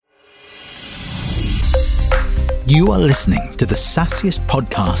You are listening to the sassiest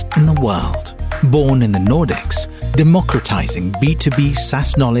podcast in the world. Born in the Nordics, democratizing B2B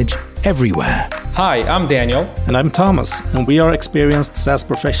SaaS knowledge everywhere. Hi, I'm Daniel. And I'm Thomas, and we are experienced SaaS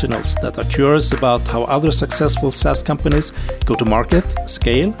professionals that are curious about how other successful SaaS companies go to market,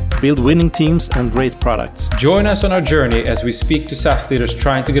 scale, build winning teams, and great products. Join us on our journey as we speak to SaaS leaders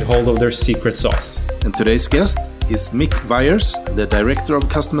trying to get hold of their secret sauce. And today's guest is Mick Weijers, the Director of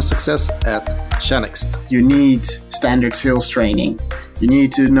Customer Success at Channext. You need standard sales training. You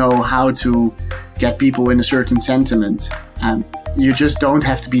need to know how to get people in a certain sentiment. You just don't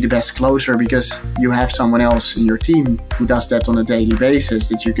have to be the best closer because you have someone else in your team who does that on a daily basis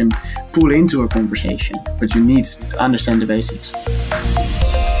that you can pull into a conversation. But you need to understand the basics.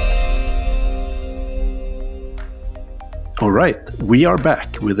 All right, we are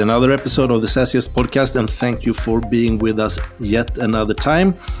back with another episode of the Sassiest Podcast, and thank you for being with us yet another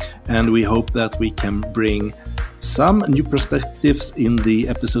time. And we hope that we can bring some new perspectives in the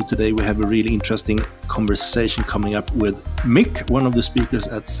episode today. We have a really interesting conversation coming up with Mick, one of the speakers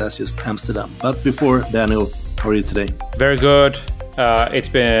at Sassiest Amsterdam. But before, Daniel, how are you today? Very good. It's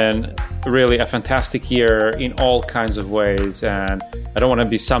been really a fantastic year in all kinds of ways. And I don't want to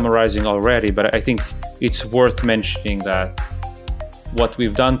be summarizing already, but I think it's worth mentioning that what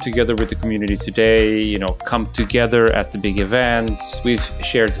we've done together with the community today, come together at the big events. We've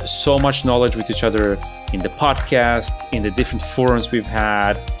shared so much knowledge with each other in the podcast, in the different forums we've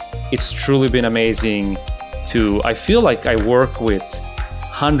had. It's truly been amazing I feel like I work with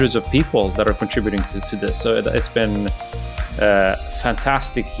hundreds of people that are contributing to this. So it's been a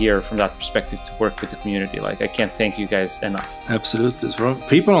fantastic year from that perspective to work with the community. I can't thank you guys enough. Absolutely. From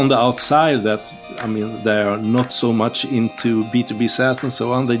people on the outside that, they are not so much into B2B SaaS and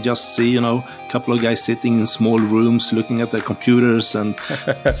so on. They just see, a couple of guys sitting in small rooms looking at their computers and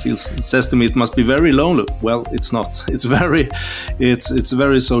says to me, it must be very lonely. Well, it's not. It's a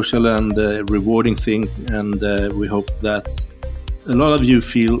very social and rewarding thing. And we hope that a lot of you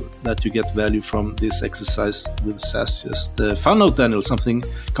feel that you get value from this exercise with Sassiest. Fun note, Daniel, something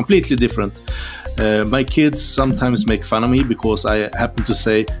completely different. My kids sometimes make fun of me because I happen to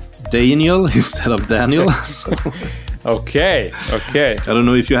say Daniel instead of Daniel. Okay. I don't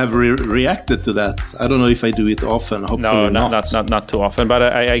know if you have reacted to that. I don't know if I do it often. Hopefully not too often, but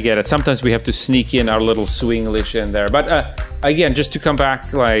I get it. Sometimes we have to sneak in our little Swinglish in there. But again, just to come back,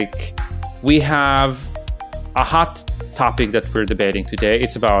 we have a hot topic that we're debating today.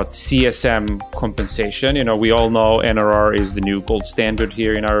 It's about CSM compensation. We all know NRR is the new gold standard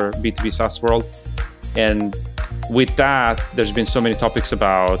here in our B2B SaaS world. And with that, there's been so many topics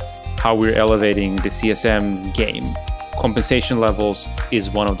about how we're elevating the CSM game. Compensation levels is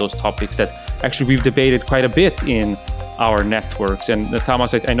one of those topics that actually we've debated quite a bit in our networks. And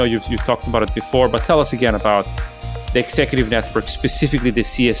Thomas, I know you've talked about it before, but tell us again about the executive network, specifically the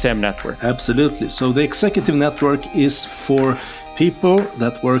CSM network. Absolutely. So the executive network is for people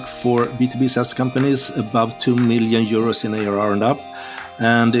that work for B2B SaaS companies above 2 million euros in ARR and up.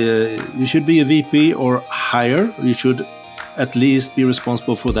 And you should be a VP or higher. You should at least be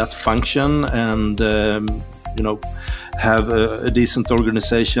responsible for that function and, have a decent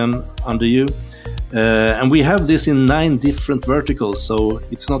organization under you. And we have this in 9 different verticals. So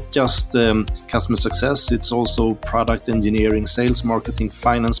it's not just customer success, it's also product engineering, sales, marketing,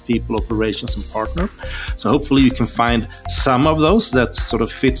 finance, people, operations, and partner. So hopefully you can find some of those that sort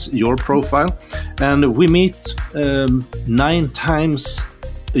of fits your profile. And we meet 9 times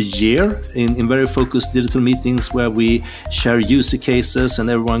a year in very focused digital meetings where we share user cases and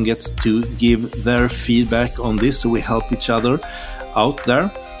everyone gets to give their feedback on this. So we help each other out there.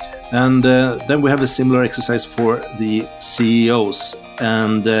 And then we have a similar exercise for the CEOs.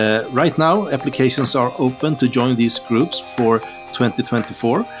 And right now, applications are open to join these groups for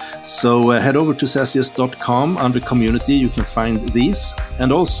 2024. So head over to sassiest.com under community. You can find these.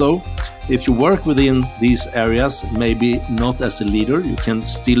 And also, if you work within these areas, maybe not as a leader, you can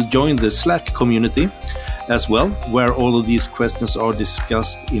still join the Slack community as well, where all of these questions are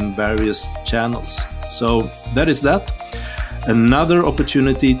discussed in various channels. So that is that. Another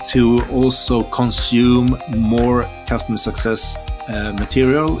opportunity to also consume more customer success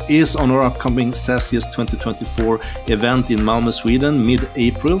material is on our upcoming Sassiest 2024 event in Malmö, Sweden,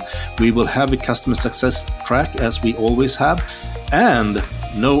 mid-April. We will have a customer success track as we always have, and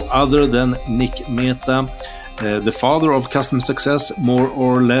no other than Nick Mehta, the father of customer success, more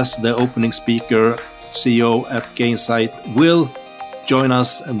or less the opening speaker, CEO at Gainsight, will join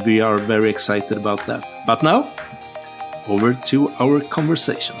us, and we are very excited about that. But now, over to our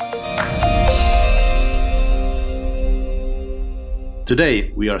conversation.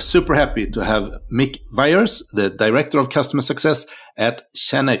 Today, we are super happy to have Mick Weijers, the Director of Customer Success at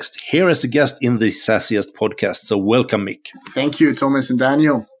Channext, here as a guest in the Sassiest podcast. So welcome, Mick. Thank you, Thomas and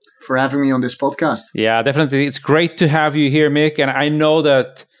Daniel, for having me on this podcast. Yeah, definitely. It's great to have you here, Mick. And I know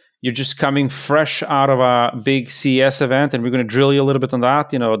that you're just coming fresh out of a big CS event, and we're going to drill you a little bit on that,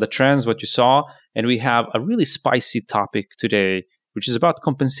 the trends, what you saw. And we have a really spicy topic today, which is about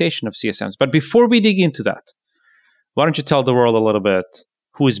compensation of CSMs. But before we dig into that, why don't you tell the world a little bit,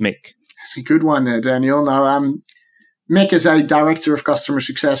 who is Mick? That's a good one, Daniel. Now, Mick is a Director of Customer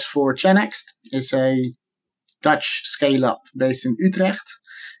Success for Channext. It's a Dutch scale-up based in Utrecht.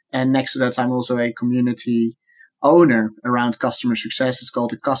 And next to that, I'm also a community owner around customer success. It's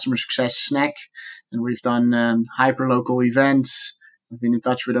called the Customer Success Snack. And we've done hyper-local events. I've been in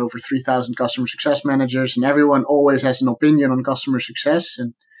touch with over 3,000 customer success managers, and everyone always has an opinion on customer success.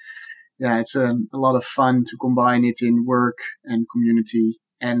 And yeah, it's a lot of fun to combine it in work and community.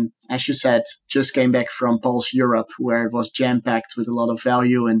 And as you said, just came back from Pulse Europe, where it was jam-packed with a lot of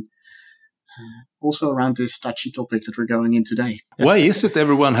value and also around this touchy topic that we're going in today. Why is it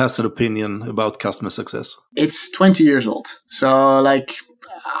everyone has an opinion about customer success? It's 20 years old. So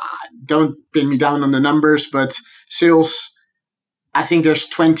don't pin me down on the numbers, but sales, I think there's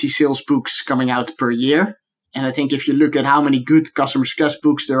 20 sales books coming out per year. And I think if you look at how many good customer success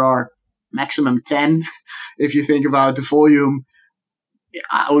books there are, maximum 10. If you think about the volume,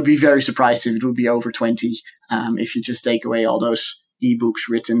 I would be very surprised if it would be over 20. If you just take away all those ebooks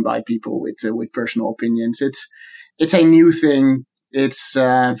written by people with personal opinions. It's a new thing. It's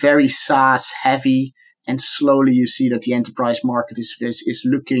very SaaS heavy, and slowly you see that the enterprise market is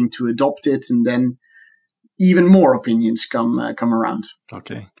looking to adopt it, and then even more opinions come around.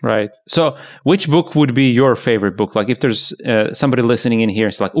 Okay. Right. So which book would be your favorite book? Like if there's somebody listening in here,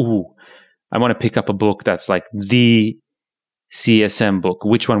 it's like, ooh, I want to pick up a book that's like the CSM book.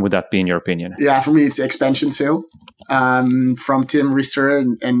 Which one would that be in your opinion? Yeah, for me, it's Expansion Sale from Tim Rister,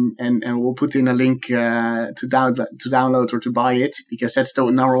 and we'll put in a link to download or to buy it, because that's the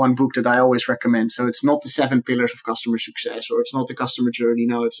number one book that I always recommend. So it's not the 7 pillars of customer success, or it's not the customer journey.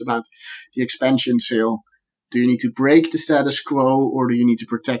 No, it's about the expansion sale. Do you need to break the status quo, or do you need to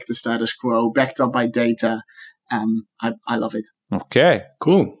protect the status quo, backed up by data? I love it. Okay,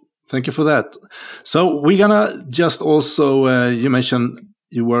 cool. Thank you for that. So we're going to just also, you mentioned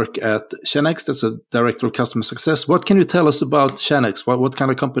you work at Channext as a Director of Customer Success. What can you tell us about Channext? What kind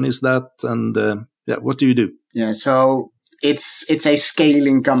of company is that? And what do you do? Yeah, so it's a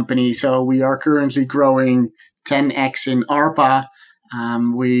scaling company. So we are currently growing 10x in ARPA.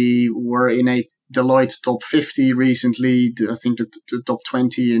 We were in a Deloitte top 50 recently. I think the top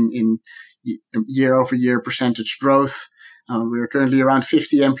 20 in year-over-year percentage growth. We are currently around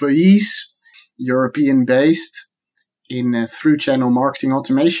 50 employees, European-based, in through channel marketing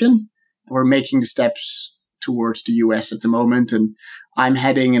automation. We're making the steps towards the US at the moment, and I'm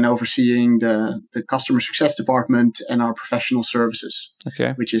heading and overseeing the customer success department and our professional services,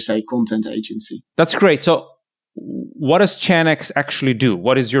 which is a content agency. That's great. So what does Channext actually do?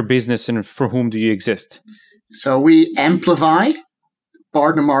 What is your business, and for whom do you exist? So we amplify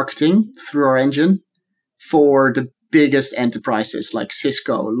partner marketing through our engine for the biggest enterprises like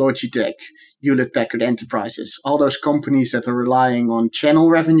Cisco, Logitech, Hewlett-Packard Enterprises, all those companies that are relying on channel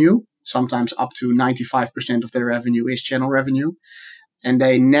revenue, sometimes up to 95% of their revenue is channel revenue, and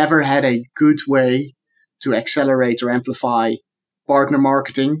they never had a good way to accelerate or amplify partner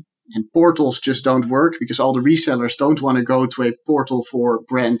marketing, and portals just don't work because all the resellers don't want to go to a portal for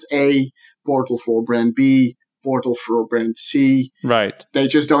brand A, portal for brand B, portal for brand C. Right. They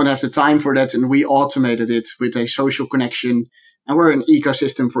just don't have the time for that, and we automated it with a social connection, and we're an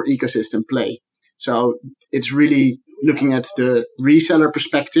ecosystem for ecosystem play. So it's really looking at the reseller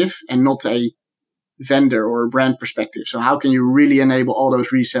perspective and not a vendor or a brand perspective. So how can you really enable all those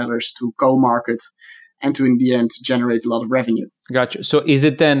resellers to co-market and to, in the end, generate a lot of revenue? Gotcha. So is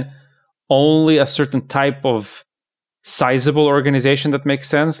it then only a certain type of sizable organization that makes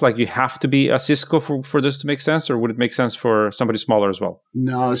sense? Like you have to be a Cisco for this to make sense, or would it make sense for somebody smaller as well?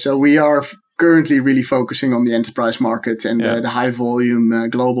 No, so we are currently really focusing on the enterprise market and the high volume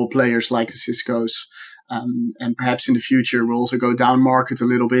global players like the Ciscos. And perhaps in the future, we'll also go down market a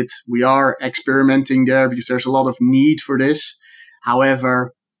little bit. We are experimenting there because there's a lot of need for this.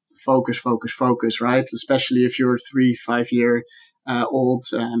 However, focus, right? Especially if you're 3-5 year old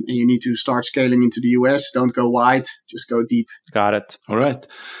and you need to start scaling into the US. Don't go wide, just go deep. Got it. All right.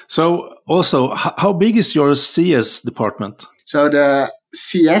 So also, how big is your CS department? So the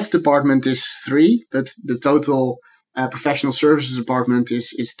CS department is 3, but the total professional services department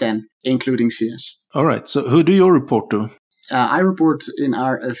is 10, including CS. All right. So who do you report to? I report in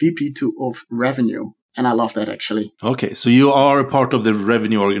our VP of revenue. And I love that, actually. Okay, so you are a part of the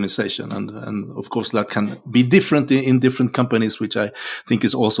revenue organization. And of course, that can be different in different companies, which I think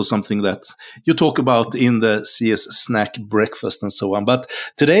is also something that you talk about in the CS Snack Breakfast and so on. But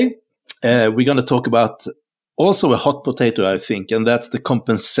today, we're going to talk about also a hot potato, I think, and that's the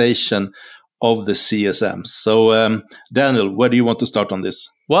compensation of the CSMs. So, Daniel, where do you want to start on this?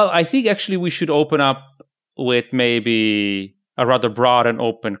 Well, I think actually we should open up with maybe a rather broad and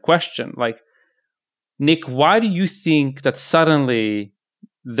open question. Like, Nick, why do you think that suddenly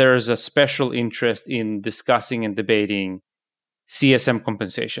there's a special interest in discussing and debating CSM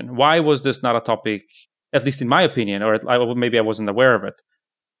compensation? Why was this not a topic, at least in my opinion, or maybe I wasn't aware of it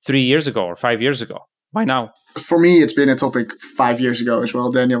 3 years ago or 5 years ago? Why now? For me, it's been a topic 5 years ago as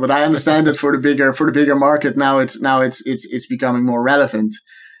well, Daniel. But I understand that for the bigger market now, it's becoming more relevant.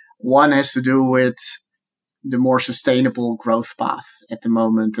 One has to do with the more sustainable growth path at the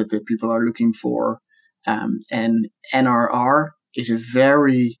moment that the people are looking for. And NRR is a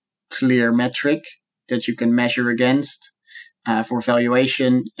very clear metric that you can measure against for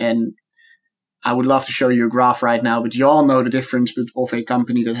valuation. And I would love to show you a graph right now, but you all know the difference of a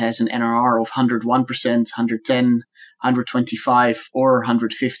company that has an NRR of 101%, 110, 125, or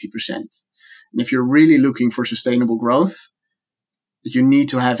 150%. And if you're really looking for sustainable growth, you need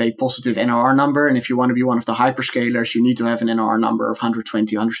to have a positive NRR number. And if you want to be one of the hyperscalers, you need to have an NRR number of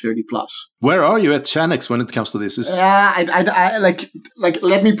 120, 130 plus. Where are you at Channext when it comes to this? I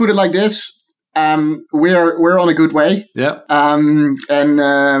let me put it like this. We're on a good way. Yeah.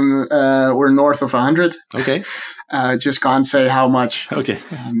 We're north of 100. Okay. Just can't say how much. Okay.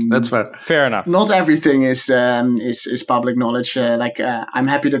 That's fair. Fair enough. Not everything is public knowledge. I'm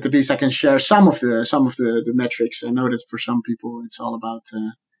happy that at least I can share some of the metrics. I know that for some people it's all about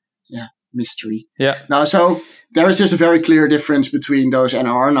mystery. Yeah. Now, so there is just a very clear difference between those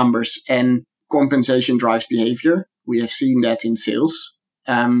NRR numbers, and compensation drives behavior. We have seen that in sales.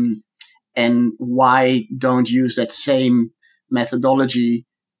 And why don't use that same methodology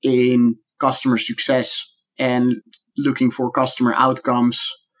in customer success and looking for customer outcomes,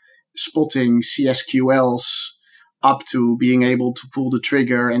 spotting CSQLs, up to being able to pull the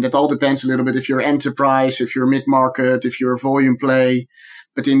trigger? And that all depends a little bit if you're enterprise, if you're mid-market, if you're a volume play.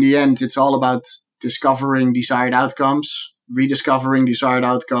 But in the end, it's all about discovering desired outcomes, rediscovering desired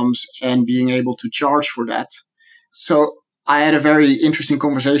outcomes, and being able to charge for that. So I had a very interesting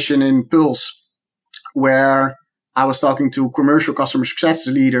conversation in Pulse where I was talking to commercial customer success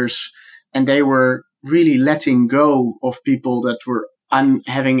leaders, and they were really letting go of people that were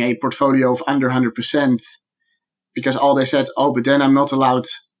having a portfolio of under 100%, because all they said, but then I'm not allowed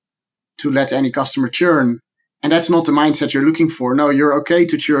to let any customer churn. And that's not the mindset you're looking for. No, you're okay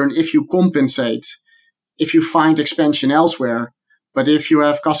to churn if you compensate, if you find expansion elsewhere. But if you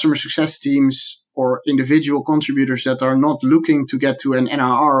have customer success teams or individual contributors that are not looking to get to an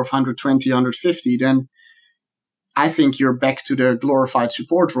NRR of 120, 150, then I think you're back to the glorified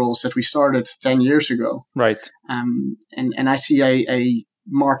support roles that we started 10 years ago. Right. And I see a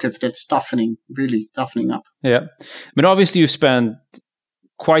market that's really toughening up. Yeah. But obviously you've spent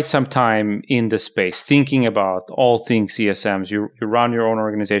quite some time in this space thinking about all things CSMs. You run your own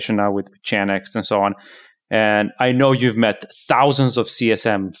organization now with Channext and so on. And I know you've met thousands of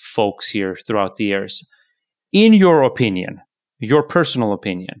CSM folks here throughout the years. In your opinion, your personal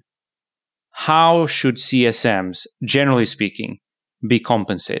opinion, how should CSMs, generally speaking, be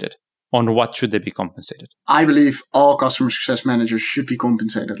compensated? On what should they be compensated? I believe all customer success managers should be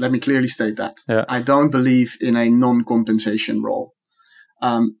compensated. Let me clearly state that. Yeah. I don't believe in a non-compensation role.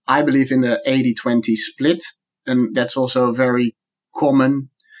 I believe in the 80-20 split, and that's also very common.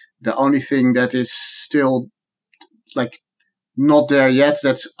 The only thing that is still not there yet,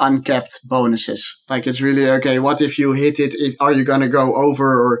 that's uncapped bonuses. It's really, okay, what if you hit it? Are you going to go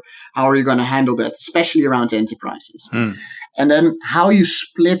over, or how are you going to handle that, especially around enterprises? And then how you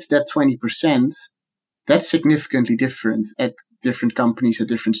split that 20%, that's significantly different at different companies at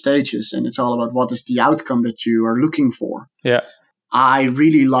different stages. And it's all about what is the outcome that you are looking for. Yeah. I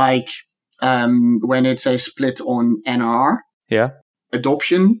really like when it's a split on NRR,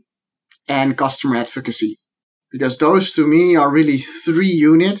 adoption, and customer advocacy. Because those, to me, are really 3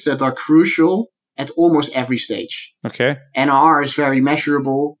 units that are crucial at almost every stage. Okay. NRR is very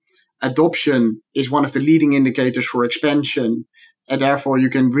measurable. Adoption is one of the leading indicators for expansion. And therefore, you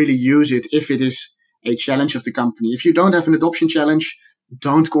can really use it if it is a challenge of the company. If you don't have an adoption challenge,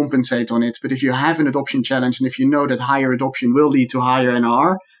 don't compensate on it. But if you have an adoption challenge, and if you know that higher adoption will lead to higher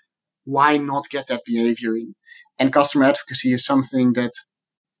NRR, why not get that behavior in? And customer advocacy is something that,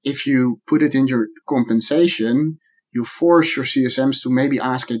 if you put it in your compensation, you force your CSMs to maybe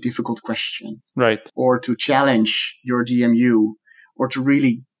ask a difficult question. Right. Or to challenge your DMU, or to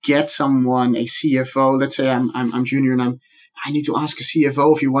really get someone, a CFO. Let's say I'm junior and I need to ask a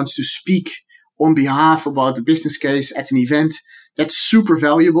CFO if he wants to speak on behalf about the business case at an event. That's super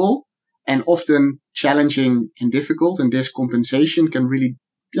valuable and often challenging and difficult. And this compensation can really,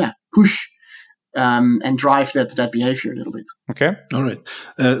 push and drive that behavior a little bit. Okay. All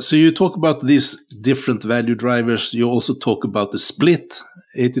right. So you talk about these different value drivers. You also talk about the split,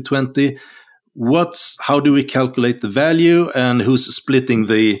 80-20. How do we calculate the value, and who's splitting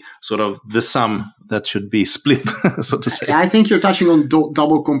the sort of the sum that should be split, so to say? I think you're touching on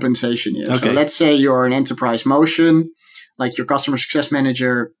double compensation here. Okay. So let's say you're an enterprise motion, like your customer success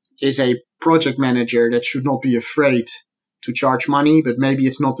manager is a project manager that should not be afraid to charge money, but maybe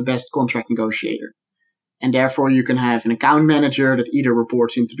it's not the best contract negotiator. And therefore you can have an account manager that either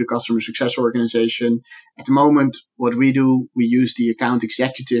reports into the customer success organization. At the moment, what we do, we use the account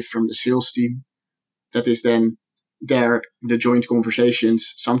executive from the sales team. That is then there in the joint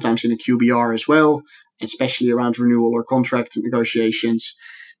conversations, sometimes in a QBR as well, especially around renewal or contract negotiations,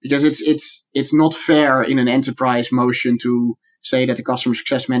 because it's not fair in an enterprise motion to say that the customer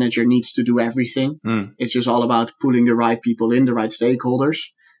success manager needs to do everything. It's just all about pulling the right people in, the right stakeholders.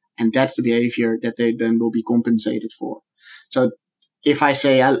 And that's the behavior that they then will be compensated for. So if I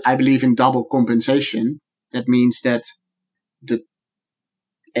say I believe in double compensation, that means that the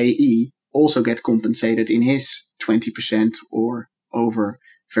AE also get compensated in his 20% or over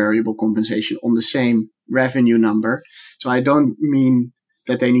variable compensation on the same revenue number. So I don't mean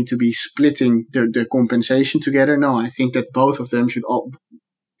that they need to be splitting the compensation together. No, I think that both of them should all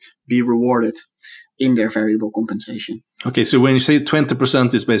be rewarded in their variable compensation. Okay, so when you say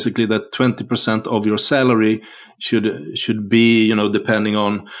 20% is basically that 20% of your salary should be, depending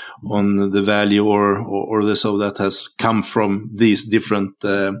on the value or the so that has come from these different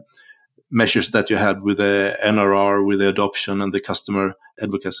measures that you had with the NRR, with the adoption and the customer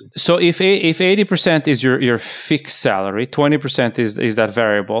advocacy. So if 80% is your fixed salary, 20% is that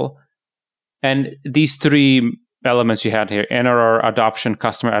variable, and these three elements you had here, NRR, adoption,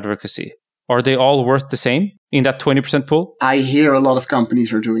 customer advocacy, are they all worth the same in that 20% pool? I hear a lot of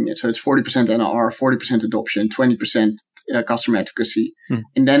companies are doing it. So it's 40% NRR, 40% adoption, 20% customer advocacy.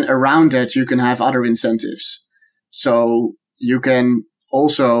 And then around that, you can have other incentives. So you can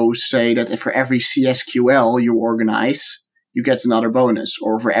also say that for every CSQL you organize, you get another bonus.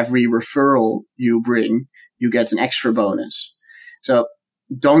 Or for every referral you bring, you get an extra bonus. So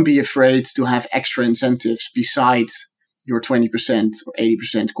don't be afraid to have extra incentives besides your 20% or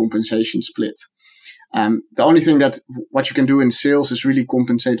 80% compensation split. The only thing that what you can do in sales is really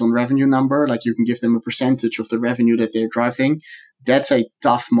compensate on revenue number. Like you can give them a percentage of the revenue that they're driving. That's a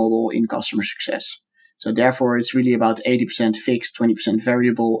tough model in customer success. So therefore, it's really about 80% fixed, 20%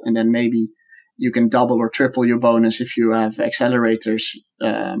 variable, and then maybe you can double or triple your bonus if you have accelerators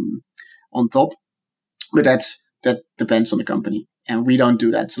on top. But that depends on the company. And we don't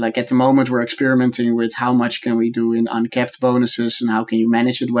do that. So like at the moment, we're experimenting with how much can we do in uncapped bonuses and how can you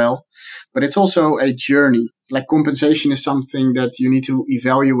manage it well. But it's also a journey. Like compensation is something that you need to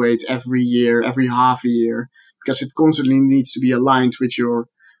evaluate every year, every half a year, because it constantly needs to be aligned with your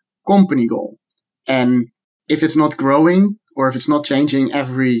company goal. And if it's not growing or if it's not changing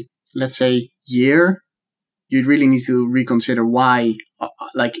every, let's say, year, you really need to reconsider why.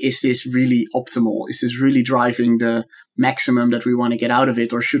 Like, is this really optimal? Is this really driving the maximum that we want to get out of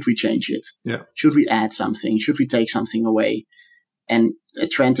it? Or should we change it? Yeah. Should we add something? Should we take something away? And a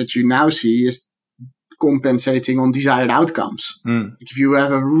trend that you now see is compensating on desired outcomes. If you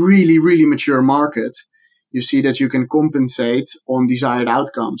have a really, really mature market, you see that you can compensate on desired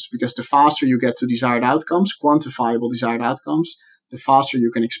outcomes, because the faster you get to desired outcomes, quantifiable desired outcomes, the faster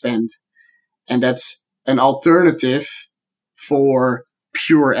you can expand. And that's an alternative for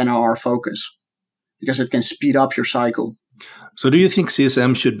pure NRR focus, because it can speed up your cycle. So do you think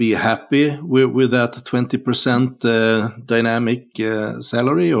CSM should be happy with that 20% dynamic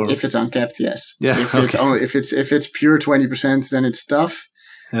salary? Or if it's uncapped, yes. Yeah. If it's pure 20%, then it's tough.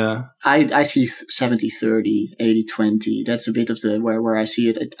 Yeah. I see 70-30, 80-20. That's a bit of the where I see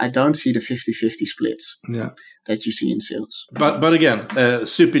it. I don't see the 50-50 splits that you see in sales. But again,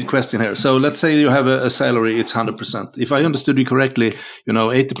 stupid question here. So let's say you have a salary, it's 100%. If I understood you correctly,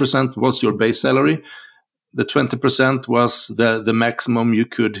 80% was your base salary. The 20% was the maximum you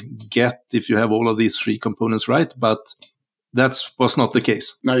could get if you have all of these three components right. But that was not the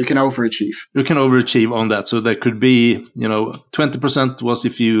case. No, you can overachieve. You can overachieve on that. So there could be, 20% was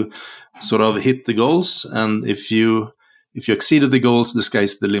if you sort of hit the goals, and if you if you exceeded the goals, the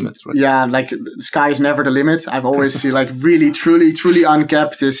sky's the limit, right? Yeah, like the sky is never the limit. I've always feel like really, truly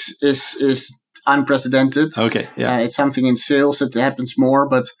uncapped is unprecedented. Okay, yeah. It's something in sales that happens more,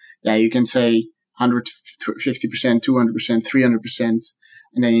 but yeah, you can say 150%, 200%, 300%,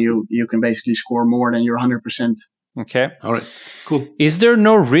 and then you can basically score more than your 100%. Okay. All right. Cool. Is there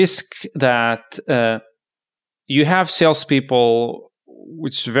no risk that you have salespeople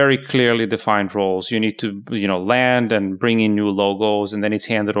with very clearly defined roles? You need to, land and bring in new logos, and then it's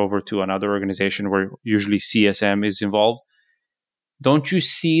handed over to another organization where usually CSM is involved. Don't you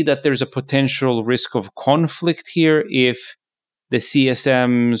see that there's a potential risk of conflict here if the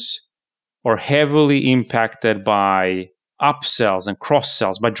CSMs are heavily impacted by upsells and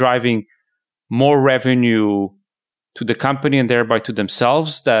cross-sells, by driving more revenue to the company and thereby to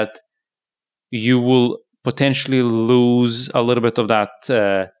themselves, that you will potentially lose a little bit of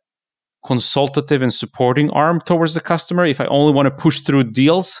that consultative and supporting arm towards the customer if I only want to push through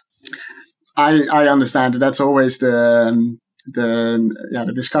deals? I understand. That's always the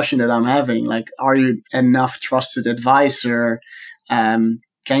discussion that I'm having. Like, are you enough trusted advisor?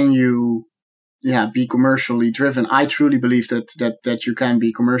 Can you be commercially driven? I truly believe that you can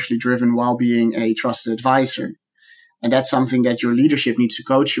be commercially driven while being a trusted advisor. And that's something that your leadership needs to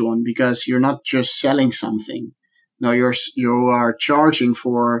coach you on, because you're not just selling something. No, you are charging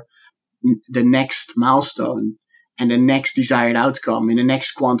for the next milestone and the next desired outcome and the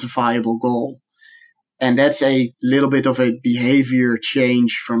next quantifiable goal. And that's a little bit of a behavior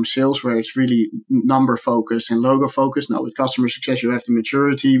change from sales, where it's really number focused and logo focused. Now, with customer success, you have the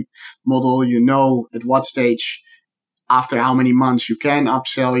maturity model. You know at what stage, after how many months you can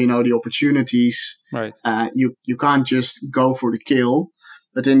upsell, the opportunities. Right. You can't just go for the kill.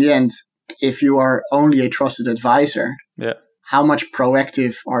 But in the end, if you are only a trusted advisor, how much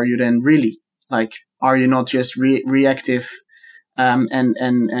proactive are you then really? Like, are you not just reactive? And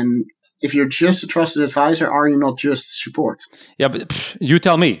if you're just a trusted advisor, are you not just support? Yeah, but you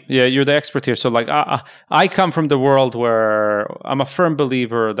tell me. Yeah, you're the expert here. So, like, I come from the world where I'm a firm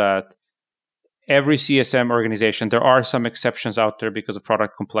believer that every CSM organization, there are some exceptions out there because of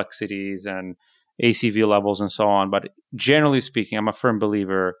product complexities and ACV levels and so on. But generally speaking, I'm a firm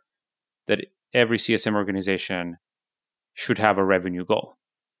believer that every CSM organization should have a revenue goal.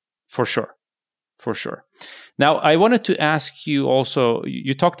 For sure. Now, I wanted to ask you also,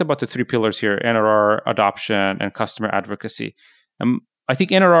 you talked about the 3 pillars here: NRR, adoption, and customer advocacy. I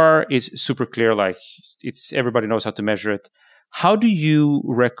think NRR is super clear, like everybody knows how to measure it. How do you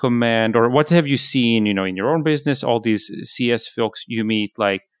recommend, or what have you seen, in your own business, all these CS folks you meet,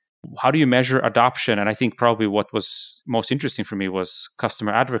 like, how do you measure adoption? And I think probably what was most interesting for me was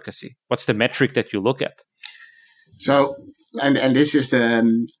customer advocacy. What's the metric that you look at? So, and this is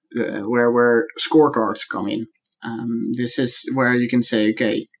where scorecards come in. This is where you can say,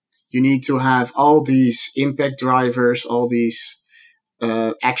 okay, you need to have all these impact drivers, all these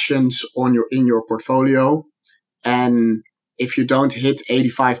actions in your portfolio, and if you don't hit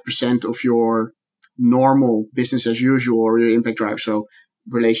 85% of your normal business as usual or your impact drive, so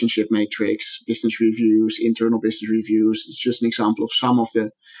relationship matrix, business reviews, internal business reviews, it's just an example of some of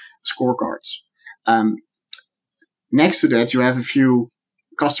the scorecards. Next to that, you have a few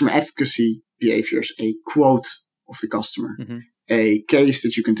customer advocacy behaviors, a quote of the customer, a case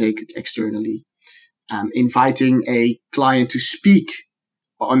that you can take externally, inviting a client to speak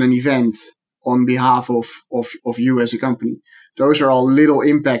on an event on behalf of you as a company. Those are all little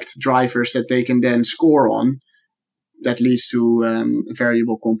impact drivers that they can then score on. That leads to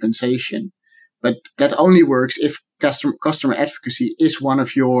variable compensation. But that only works if customer advocacy is one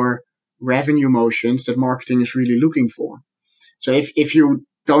of your revenue motions that marketing is really looking for. So if you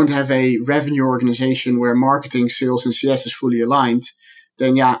don't have a revenue organization where marketing, sales, and CS is fully aligned,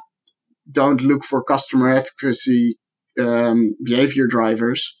 then don't look for customer advocacy behavior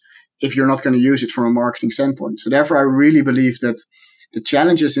drivers if you're not going to use it from a marketing standpoint. So therefore, I really believe that the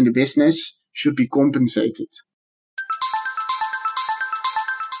challenges in the business should be compensated.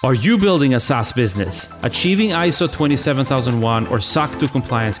 Are you building a SaaS business? Achieving ISO 27001 or SOC 2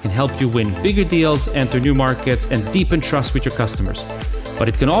 compliance can help you win bigger deals, enter new markets, and deepen trust with your customers. But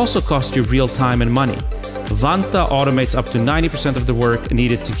it can also cost you real time and money. Vanta automates up to 90% of the work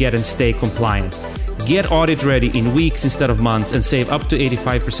needed to get and stay compliant. Get audit ready in weeks instead of months and save up to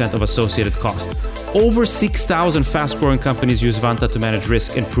 85% of associated cost. Over 6,000 fast-growing companies use Vanta to manage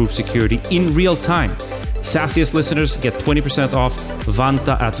risk and prove security in real time. Sassiest listeners get 20% off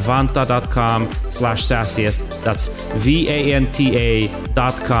Vanta at vanta.com/sassiest. That's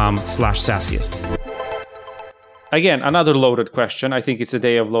VANTA.com/sassiest. Again, another loaded question. I think it's a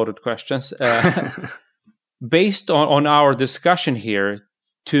day of loaded questions. based on our discussion here,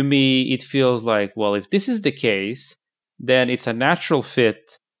 to me, it feels like, well, if this is the case, then it's a natural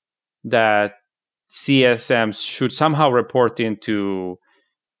fit that CSMs should somehow report into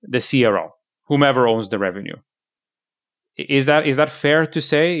the CRO, whomever owns the revenue. Is that fair to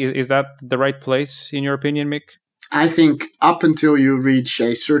say? Is that the right place, in your opinion, Mick? I think up until you reach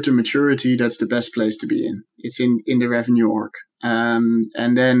a certain maturity, that's the best place to be in. It's in the revenue org. And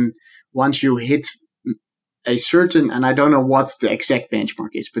then once you hit a certain, and I don't know what the exact benchmark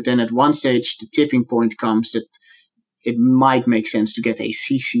is, but then at one stage, the tipping point comes that it might make sense to get a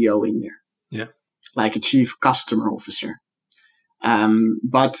CCO in there. Yeah. Like a chief customer officer.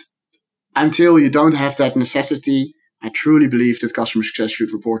 But until you don't have that necessity, I truly believe that customer success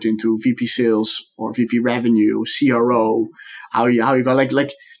should report into VP sales or VP revenue, CRO, how you go,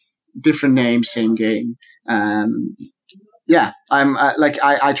 like different names, same game. I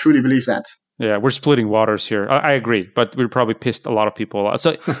truly believe that. Yeah, we're splitting waters here. I agree, but we're probably pissed a lot of people off.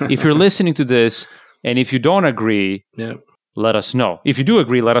 So if you're listening to this and if you don't agree, let us know. If you do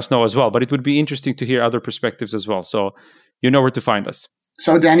agree, let us know as well. But it would be interesting to hear other perspectives as well. So you know where to find us.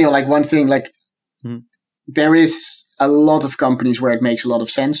 So Daniel, like one thing, there is a lot of companies where it makes a lot of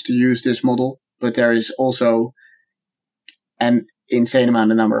sense to use this model, but there is also an insane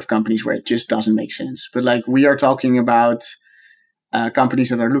amount of number of companies where it just doesn't make sense. But like we are talking about companies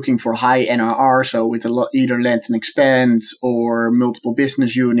that are looking for high NRR, so with either land and expand or multiple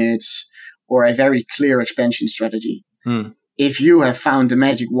business units or a very clear expansion strategy. If you have found the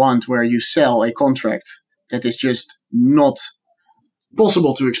magic wand where you sell a contract that is just not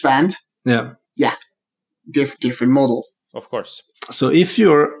possible to expand, different model. Of course. So if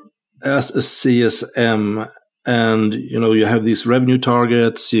you're as a CSM and you have these revenue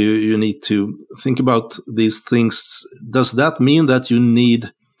targets, you need to think about these things. Does that mean that you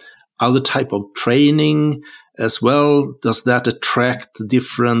need other type of training as well? Does that attract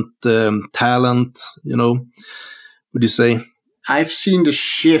different talent? Would you say? I've seen the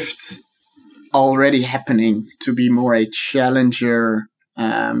shift already happening to be more a challenger.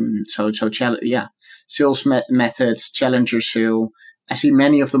 Sales methods, challenger sale. I see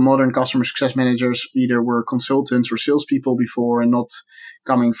many of the modern customer success managers either were consultants or salespeople before and not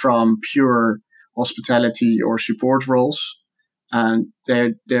coming from pure hospitality or support roles. And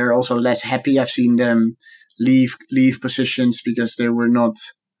they're also less happy. I've seen them leave positions because they were not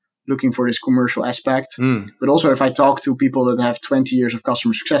looking for this commercial aspect. But also if I talk to people that have 20 years of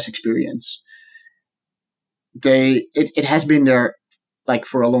customer success experience, it has been there like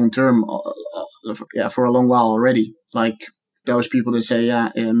for a long term, for a long while already. Like those people that say,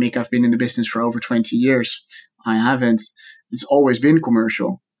 Mick, I've been in the business for over 20 years. I haven't. It's always been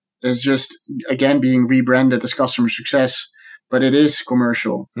commercial. It's just, again, being rebranded as customer success, but it is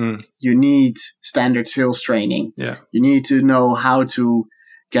commercial. You need standard sales training. Yeah. You need to know how to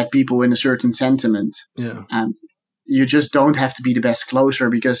get people in a certain sentiment. Yeah. You just don't have to be the best closer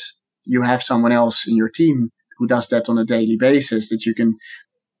because you have someone else in your team who does that on a daily basis that you can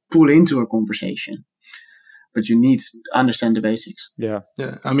pull into a conversation. But you need to understand the basics. Yeah.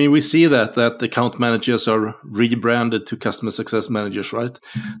 I mean, we see that account managers are rebranded to customer success managers, right?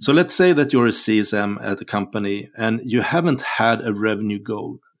 So let's say that you're a CSM at a company and you haven't had a revenue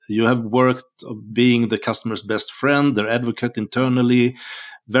goal. You have worked being the customer's best friend, their advocate internally,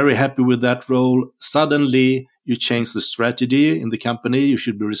 very happy with that role. Suddenly, you change the strategy in the company. You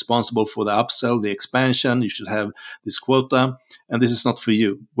should be responsible for the upsell, the expansion. You should have this quota. And this is not for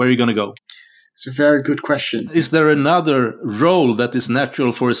you. Where are you going to go? It's a very good question. Is there another role that is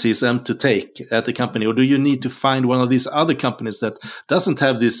natural for a CSM to take at the company? Or do you need to find one of these other companies that doesn't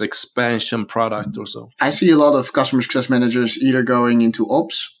have this expansion product or so? I see a lot of customer success managers either going into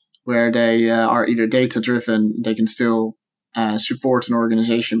ops, where they are either data-driven, they can still support an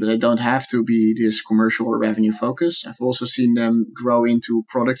organization, but they don't have to be this commercial or revenue focus. I've also seen them grow into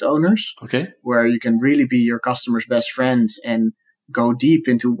product owners, where you can really be your customer's best friend and go deep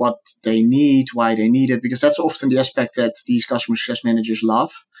into what they need, why they need it, because that's often the aspect that these customer success managers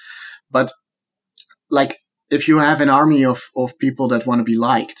love. But like, if you have an army of people that want to be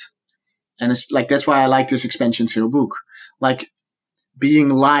liked, and it's like, that's why I like this expansion sale book. Like, being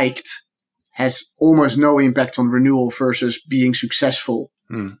liked has almost no impact on renewal versus being successful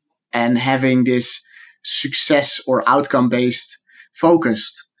and having this success or outcome based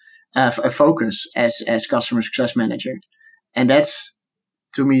focus as customer success manager. And that's,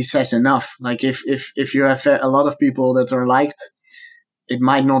 to me, says enough. Like if you have a lot of people that are liked, it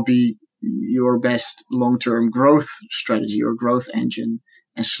might not be your best long-term growth strategy or growth engine.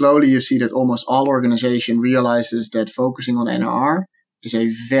 And slowly you see that almost all organization realizes that focusing on NRR is a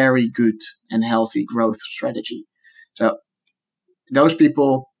very good and healthy growth strategy. So those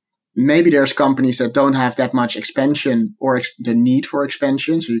people, maybe there's companies that don't have that much expansion or the need for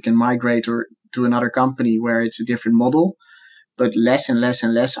expansion, so you can migrate to another company where it's a different model. But less and less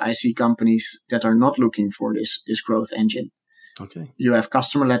and less, I see companies that are not looking for this growth engine. Okay. You have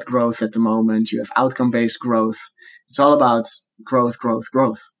customer-led growth at the moment. You have outcome-based growth. It's all about growth, growth,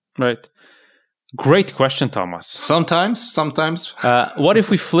 growth. Right. Great question, Thomas. Sometimes. What if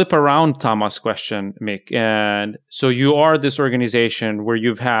we flip around Thomas' question, Mick? And so you are this organization where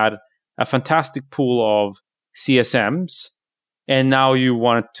you've had a fantastic pool of CSMs, and now you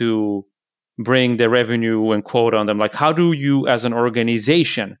want to bring the revenue and quote on them. Like, how do you, as an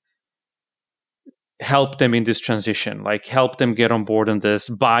organization, help them in this transition? Like, help them get on board on this,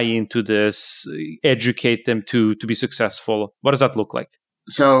 buy into this, educate them to be successful? What does that look like?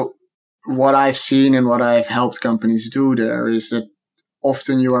 So what I've seen and what I've helped companies do there is that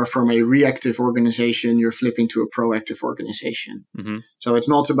often you are from a reactive organization, you're flipping to a proactive organization. Mm-hmm. So it's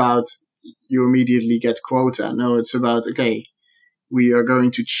not about you immediately get quota. No, it's about, okay, we are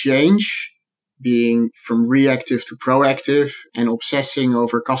going to change being from reactive to proactive and obsessing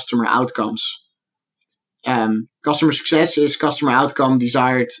over customer outcomes. Customer success is customer outcome,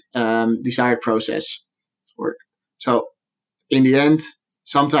 desired process. So in the end,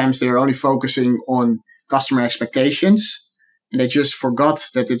 sometimes they're only focusing on customer expectations, and they just forgot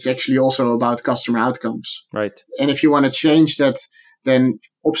that it's actually also about customer outcomes. Right. And if you want to change that, then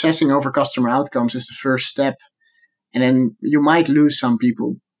obsessing over customer outcomes is the first step. And then you might lose some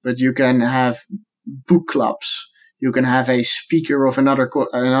people, but you can have book clubs. You can have a speaker of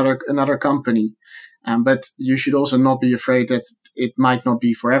another company. But you should also not be afraid that it might not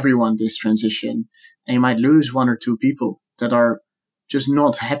be for everyone, this transition. And you might lose one or two people that are just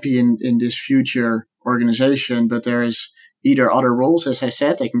not happy in this future organization, but there is either other roles, as I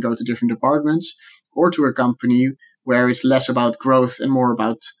said, they can go to different departments, or to a company where it's less about growth and more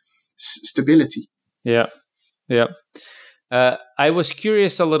about stability. Yeah. I was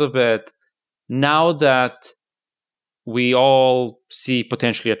curious a little bit, now that we all see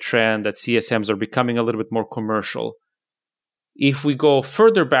potentially a trend that CSMs are becoming a little bit more commercial. If we go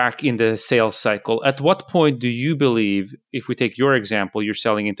further back in the sales cycle, at what point do you believe, if we take your example, you're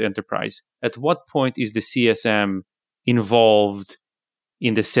selling into enterprise, at what point is the CSM involved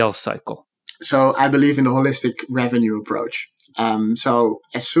in the sales cycle? So I believe in the holistic revenue approach. So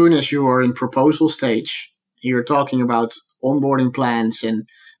as soon as you are in proposal stage, you're talking about onboarding plans and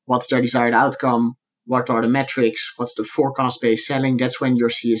what's their desired outcome, what are the metrics, what's the forecast-based selling, that's when your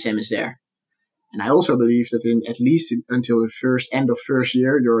CSM is there. And I also believe that until the end of first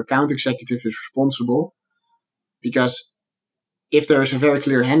year, your account executive is responsible, because if there is a very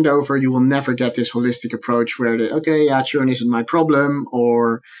clear handover, you will never get this holistic approach where churn isn't my problem,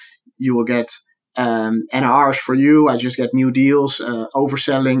 or you will get NRRs for you. I just get new deals,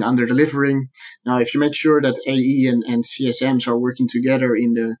 overselling, under delivering. Now, if you make sure that AE and CSMs are working together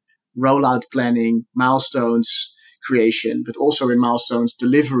in the rollout planning, milestones creation, but also in milestones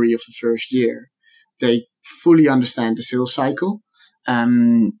delivery of the first year, they fully understand the sales cycle.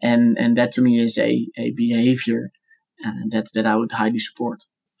 And that to me is a behavior that I would highly support.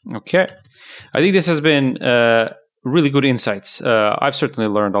 Okay. I think this has been really good insights. I've certainly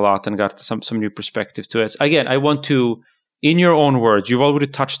learned a lot and got some new perspective to it. Again, I want to, in your own words, you've already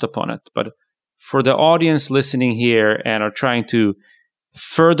touched upon it, but for the audience listening here and are trying to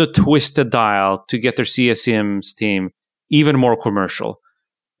further twist the dial to get their CSMs team even more commercial,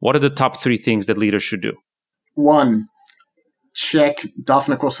 what are the top 3 things that leaders should do? 1, check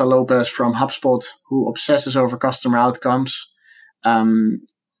Daphne Costa Lopez from HubSpot, who obsesses over customer outcomes and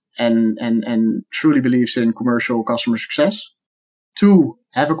truly believes in commercial customer success. 2,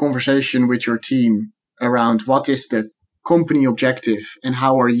 have a conversation with your team around what is the company objective and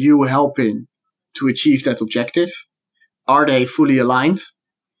how are you helping to achieve that objective. Are they fully aligned?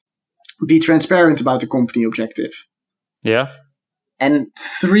 Be transparent about the company objective. Yeah. And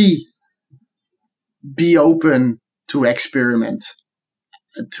 3, be open to experiment,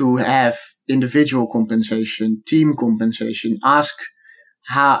 to have individual compensation, team compensation. Ask,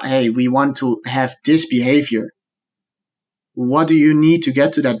 we want to have this behavior. What do you need to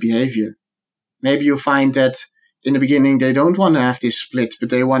get to that behavior? Maybe you find that in the beginning they don't want to have this split, but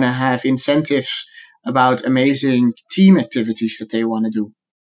they want to have incentives about amazing team activities that they want to do.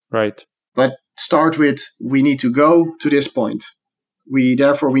 Right. But start with, we need to go to this point.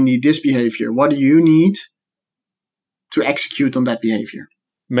 Therefore we need this behavior. What do you need to execute on that behavior?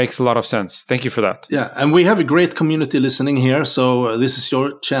 Makes a lot of sense. Thank you for that. Yeah, and we have a great community listening here. So this is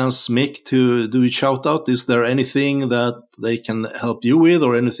your chance, Mick, to do a shout out. Is there anything that they can help you with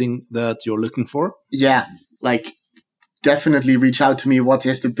or anything that you're looking for? Yeah, like definitely reach out to me. What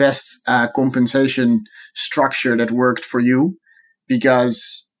is the best compensation structure that worked for you?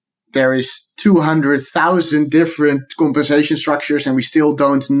 Because there is 200,000 different compensation structures and we still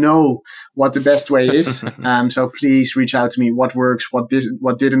don't know what the best way is. So please reach out to me. What works, what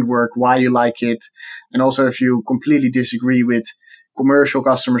didn't work, why you like it. And also if you completely disagree with commercial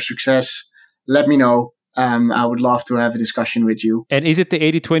customer success, let me know. I would love to have a discussion with you. And is it the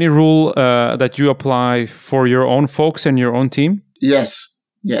 80-20 rule that you apply for your own folks and your own team? Yes.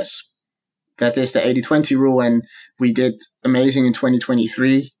 That is the 80-20 rule. And we did amazing in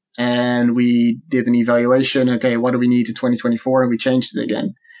 2023. And we did an evaluation. Okay, what do we need in 2024? And we changed it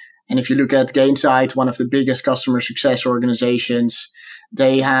again. And if you look at Gainsight, one of the biggest customer success organizations,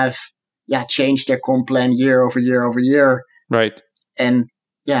 they have changed their comp plan year over year. Right. And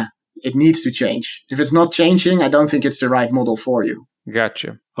it needs to change. If it's not changing, I don't think it's the right model for you.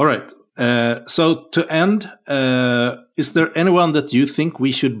 Gotcha. All right. So to end, is there anyone that you think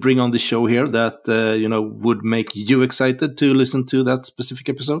we should bring on the show here that would make you excited to listen to that specific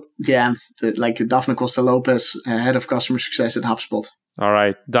episode? Yeah, like Daphne Costa-Lopez, head of customer success at HubSpot. All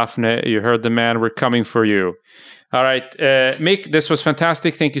right, Daphne, you heard the man. We're coming for you. All right, Mick, this was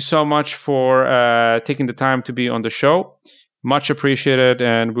fantastic. Thank you so much for taking the time to be on the show. Much appreciated,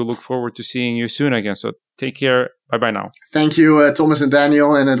 and we look forward to seeing you soon again. So take care. Bye-bye now. Thank you, Thomas and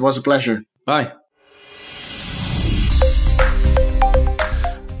Daniel, and it was a pleasure. Bye.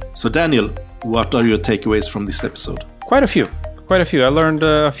 So Daniel, what are your takeaways from this episode? Quite a few. I learned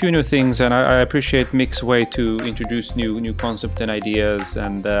a few new things, and I appreciate Mick's way to introduce new concepts and ideas.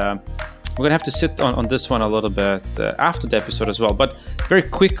 And we're going to have to sit on this one a little bit after the episode as well. But very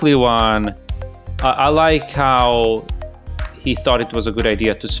quickly, I like how he thought it was a good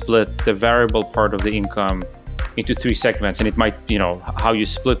idea to split the variable part of the income into 3 segments. And it might, how you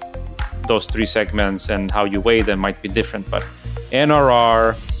split those 3 segments and how you weigh them might be different. But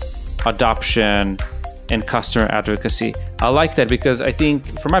NRR, adoption, and customer advocacy. I like that because I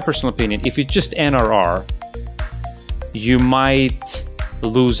think, from my personal opinion, if it's just NRR, you might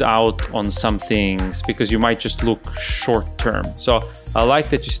lose out on some things because you might just look short term. So I like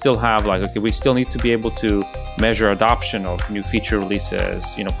that you still have we still need to be able to measure adoption of new feature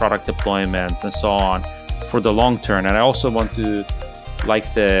releases, product deployments and so on for the long term. And I also want to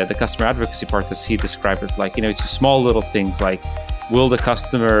like the customer advocacy part as he described it. It's small little things like, will the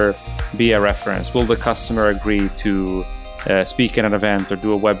customer be a reference? Will the customer agree to speak at an event or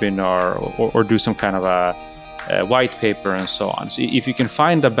do a webinar or do some kind of a white paper and so on? So if you can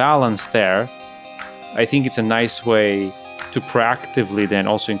find a balance there, I think it's a nice way to proactively then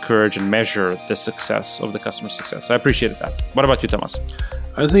also encourage and measure the success of the customer success. I appreciated that. What about you, Thomas?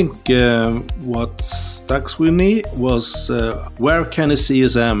 I think what stuck with me was where can a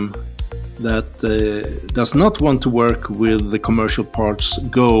CSM that does not want to work with the commercial parts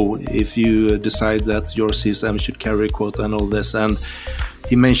go if you decide that your CSM should carry a quota and all this. And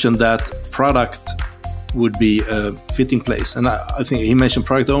he mentioned that product would be a fitting place. And I think he mentioned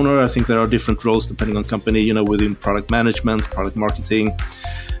product owner. I think there are different roles depending on company, within product management, product marketing,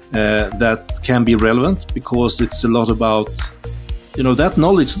 that can be relevant because it's a lot about, that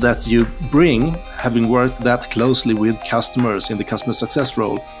knowledge that you bring, having worked that closely with customers in the customer success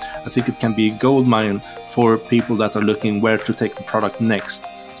role. I think it can be a gold mine for people that are looking where to take the product next.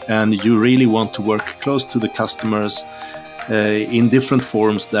 And you really want to work close to the customers in different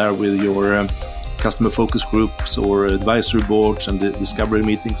forms there with your customer focus groups or advisory boards and the discovery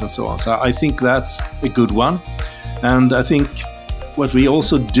meetings and so on. So I think that's a good one. And I think what we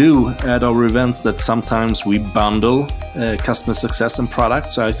also do at our events that sometimes we bundle customer success and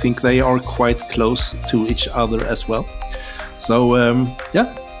product. So I think they are quite close to each other as well. So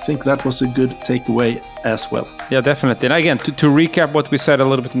I think that was a good takeaway as well. Yeah, definitely. And again, to recap what we said a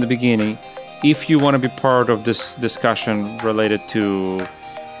little bit in the beginning, if you want to be part of this discussion related to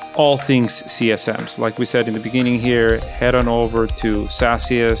all things CSMs, like we said in the beginning here, head on over to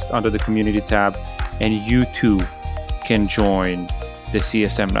Sassiest under the community tab, and you too can join the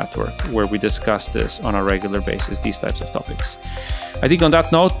CSM network where we discuss this on a regular basis, these types of topics. I think on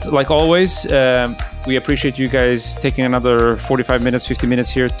that note, like always, we appreciate you guys taking another 45 minutes, 50 minutes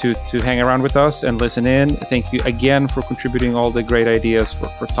here to hang around with us and listen in. Thank you again for contributing all the great ideas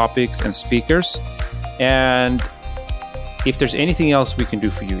for topics and speakers. And if there's anything else we can do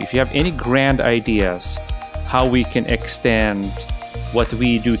for you, if you have any grand ideas how we can extend what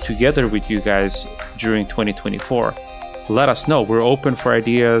we do together with you guys during 2024, let us know. We're open for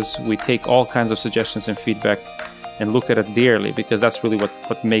ideas. We take all kinds of suggestions and feedback and look at it dearly, because that's really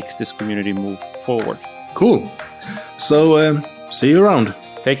what makes this community move forward. Cool. So see you around.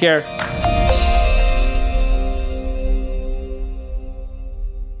 Take care.